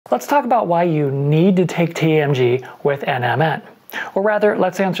Let's talk about why you need to take TMG with NMN. Or rather,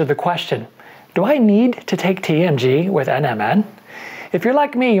 let's answer the question, do I need to take TMG with NMN? If you're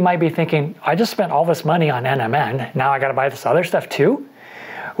like me, you might be thinking, I just spent all this money on NMN, now I gotta buy this other stuff too?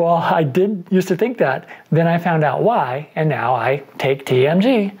 Well, I did used to think that, then I found out why, and now I take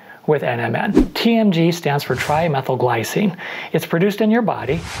TMG with NMN. TMG stands for trimethylglycine. It's produced in your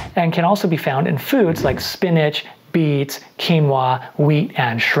body and can also be found in foods like spinach, beets, quinoa, wheat,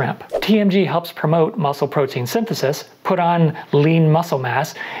 and shrimp. TMG helps promote muscle protein synthesis, put on lean muscle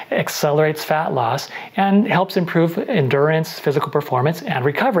mass, accelerates fat loss, and helps improve endurance, physical performance, and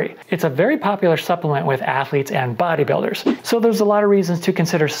recovery. It's a very popular supplement with athletes and bodybuilders. So there's a lot of reasons to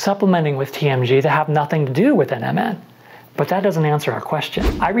consider supplementing with TMG that have nothing to do with NMN. But that doesn't answer our question.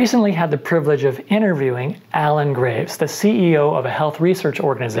 I recently had the privilege of interviewing Alan Graves, the CEO of a health research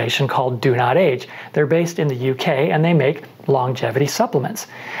organization called Do Not Age. They're based in the UK and they make longevity supplements.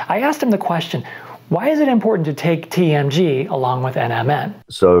 I asked him the question, why is it important to take TMG along with NMN?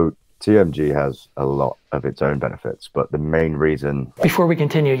 So TMG has a lot of its own benefits, but the main reason... Before we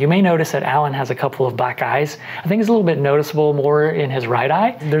continue, you may notice that Alan has a couple of black eyes. I think it's a little bit noticeable more in his right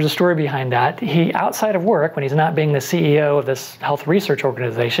eye. There's a story behind that. He, outside of work, when he's not being the CEO of this health research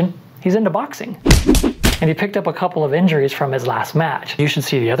organization, he's into boxing. And he picked up a couple of injuries from his last match. You should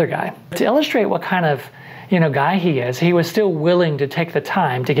see the other guy. To illustrate what kind of guy he is, he was still willing to take the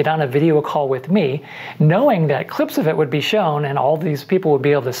time to get on a video call with me, knowing that clips of it would be shown and all these people would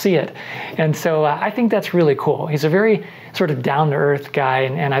be able to see it. And so I think that's really cool. He's a very sort of down-to-earth guy,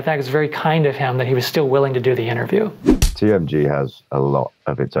 and I think it's very kind of him that he was still willing to do the interview. TMG has a lot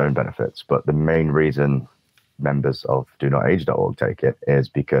of its own benefits, but the main reason members of DoNotAge.org take it is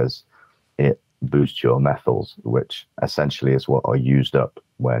because it boosts your methyls, which essentially is what are used up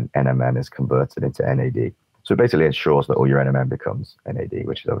when NMN is converted into NAD. So it basically ensures that all your NMN becomes NAD,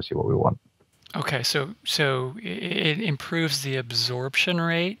 which is obviously what we want. Okay, so it improves the absorption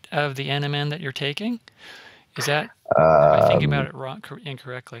rate of the NMN that you're taking? Is that, am I thinking about it wrong,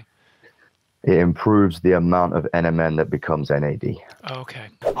 incorrectly? It improves the amount of NMN that becomes NAD. Okay.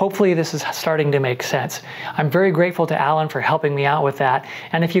 Hopefully this is starting to make sense. I'm very grateful to Alan for helping me out with that.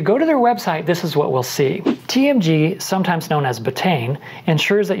 And if you go to their website, this is what we'll see. TMG, sometimes known as betaine,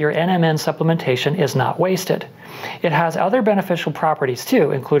 ensures that your NMN supplementation is not wasted. It has other beneficial properties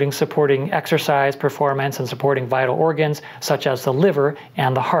too, including supporting exercise, performance, and supporting vital organs such as the liver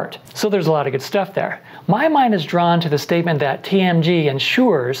and the heart. So there's a lot of good stuff there. My mind is drawn to the statement that TMG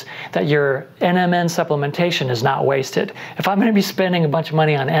ensures that your NMN supplementation is not wasted. If I'm going to be spending a bunch of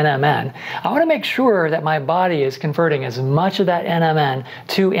money on NMN, I want to make sure that my body is converting as much of that NMN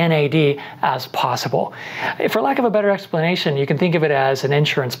to NAD as possible. For lack of a better explanation, you can think of it as an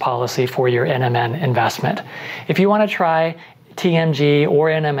insurance policy for your NMN investment. If you want to try TMG or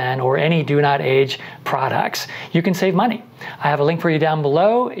NMN or any Do Not Age products, you can save money. I have a link for you down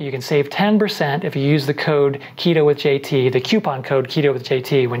below. You can save 10% if you use the code KETO with JT, the coupon code KETO with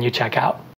JT when you check out.